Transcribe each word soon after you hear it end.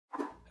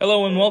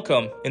Hello and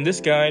welcome. In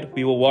this guide,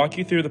 we will walk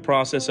you through the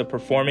process of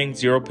performing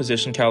zero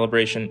position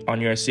calibration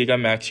on your ASIGA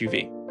MAX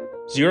UV.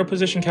 Zero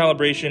position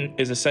calibration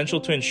is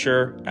essential to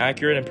ensure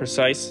accurate and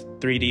precise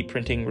 3D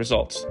printing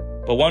results.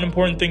 But one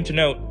important thing to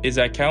note is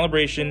that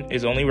calibration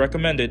is only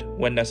recommended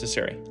when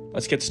necessary.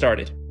 Let's get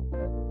started.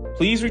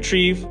 Please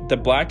retrieve the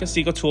black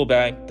ASIGA tool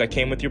bag that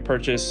came with your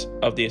purchase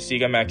of the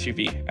ASIGA MAX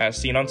UV, as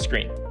seen on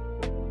screen.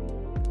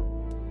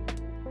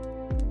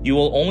 You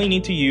will only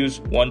need to use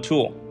one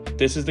tool.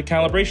 This is the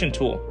calibration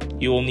tool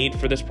you will need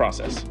for this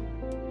process.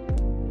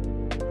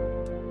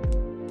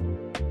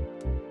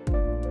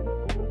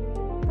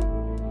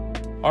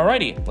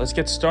 Alrighty, let's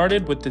get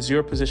started with the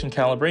zero position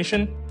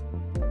calibration.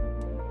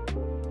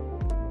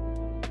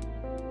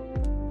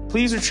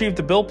 Please retrieve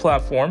the build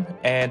platform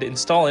and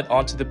install it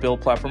onto the build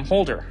platform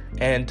holder,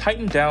 and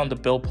tighten down the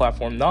build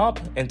platform knob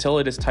until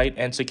it is tight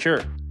and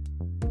secure.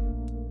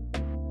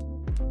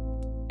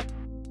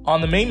 On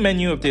the main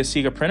menu of the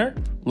ASIGA printer,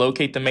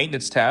 locate the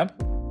maintenance tab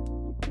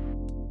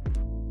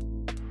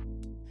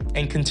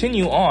and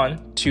continue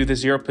on to the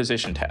zero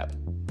position tab.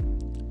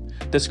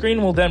 The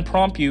screen will then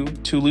prompt you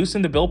to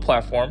loosen the build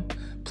platform.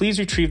 Please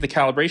retrieve the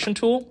calibration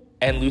tool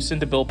and loosen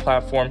the build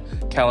platform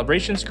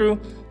calibration screw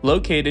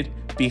located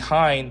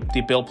behind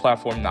the build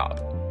platform knob.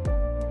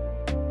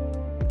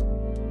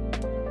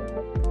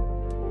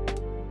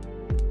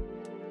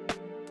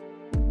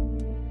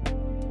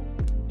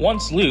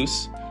 Once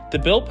loose, the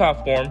build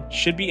platform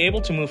should be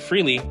able to move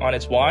freely on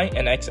its Y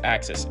and X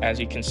axis, as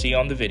you can see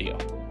on the video.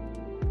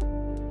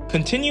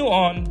 Continue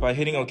on by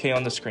hitting OK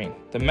on the screen.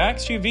 The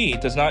MAX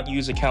UV does not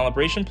use a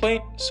calibration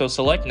plate, so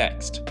select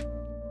Next.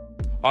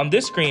 On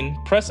this screen,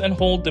 press and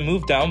hold the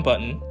Move Down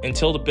button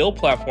until the build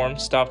platform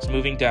stops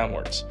moving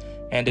downwards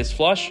and is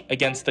flush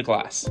against the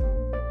glass.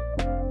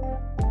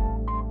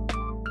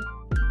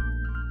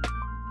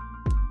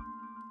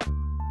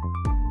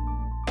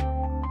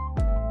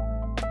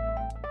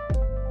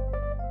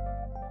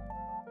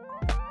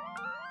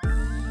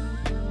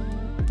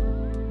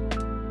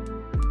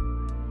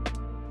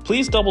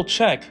 Please double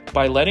check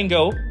by letting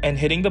go and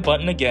hitting the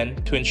button again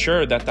to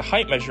ensure that the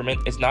height measurement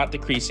is not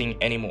decreasing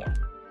anymore.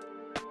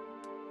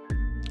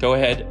 Go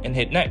ahead and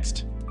hit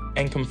Next,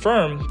 and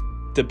confirm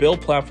the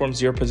build platform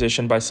zero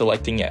position by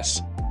selecting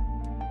Yes.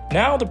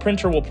 Now the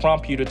printer will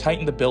prompt you to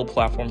tighten the build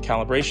platform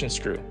calibration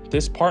screw.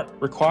 This part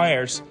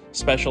requires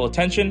special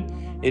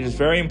attention. It is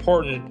very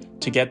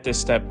important to get this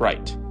step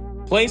right.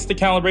 Place the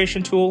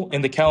calibration tool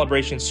in the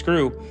calibration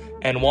screw,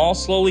 and while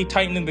slowly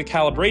tightening the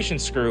calibration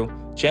screw,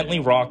 gently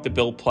rock the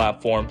build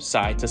platform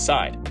side to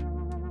side.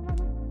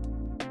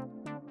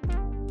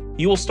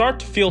 You will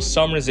start to feel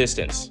some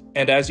resistance,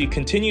 and as you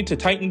continue to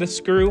tighten the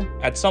screw,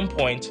 at some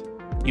point,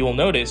 you will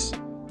notice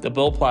the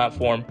build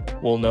platform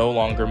will no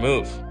longer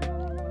move.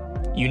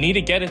 You need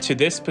to get it to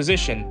this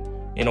position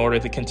in order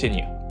to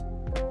continue.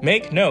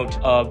 Make note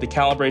of the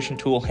calibration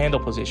tool handle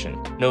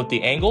position. Note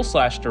the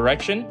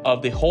angle/direction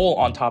of the hole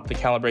on top of the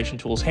calibration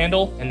tool's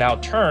handle, and now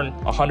turn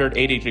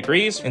 180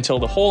 degrees until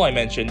the hole I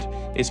mentioned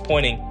is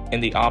pointing in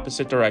the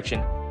opposite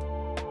direction.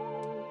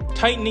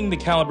 Tightening the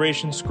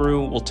calibration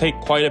screw will take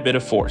quite a bit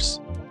of force.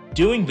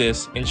 Doing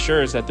this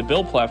ensures that the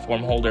build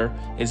platform holder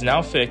is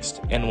now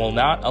fixed and will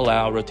not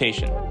allow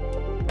rotation.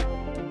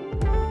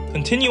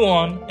 Continue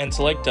on and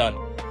select Done,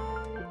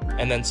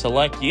 and then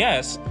select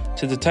Yes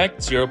to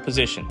detect zero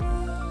position.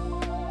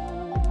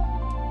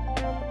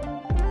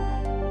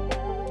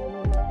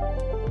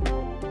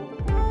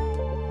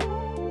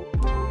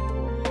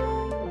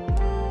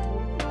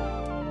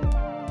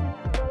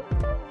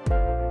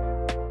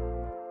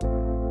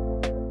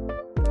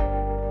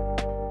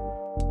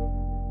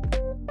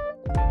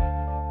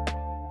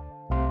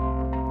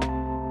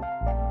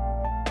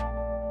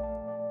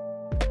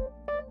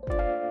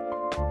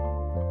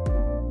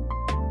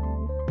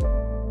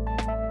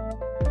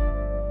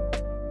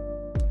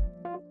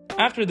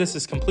 After this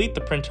is complete,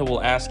 the printer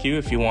will ask you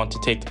if you want to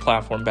take the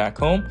platform back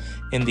home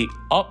in the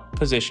up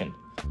position.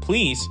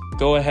 Please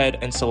go ahead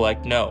and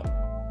select No.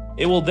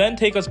 It will then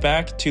take us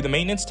back to the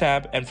maintenance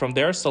tab, and from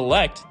there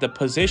select the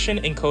position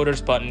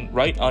encoders button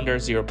right under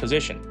zero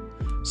position.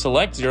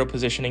 Select zero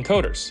position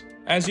encoders.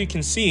 As you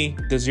can see,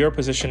 the zero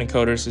position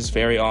encoders is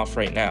very off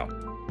right now.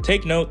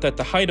 Take note that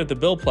the height of the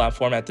build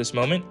platform at this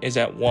moment is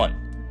at 1.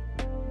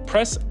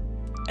 Press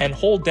and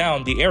hold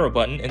down the arrow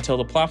button until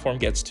the platform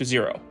gets to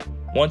 0.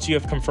 Once you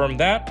have confirmed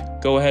that,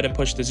 go ahead and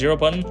push the 0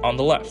 button on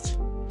the left.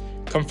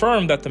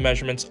 Confirm that the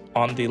measurements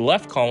on the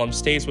left column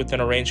stays within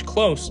a range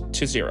close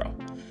to 0.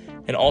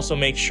 And also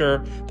make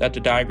sure that the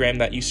diagram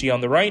that you see on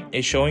the right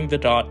is showing the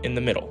dot in the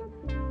middle.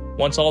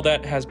 Once all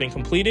that has been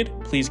completed,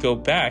 please go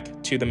back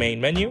to the main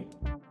menu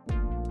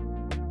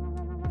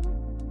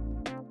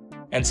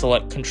and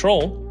select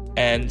Control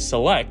and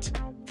select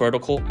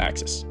Vertical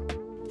Axis.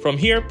 From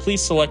here,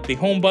 please select the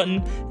Home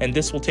button, and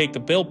this will take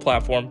the build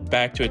platform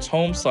back to its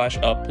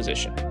home/up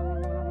position.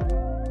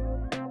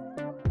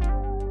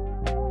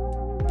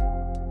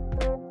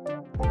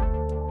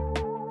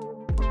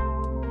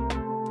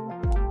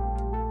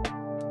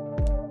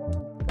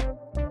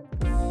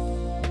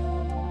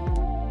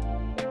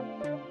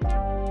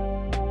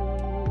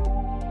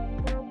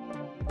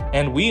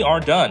 And we are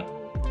done.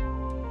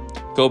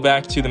 Go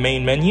back to the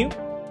main menu.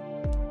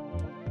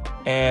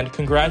 And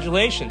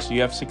congratulations,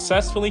 you have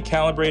successfully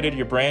calibrated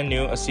your brand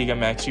new ASIGA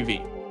MAX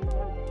UV.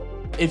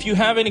 If you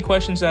have any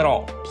questions at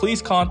all,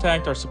 please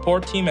contact our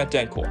support team at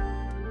Dentcore.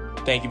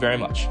 Thank you very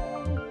much.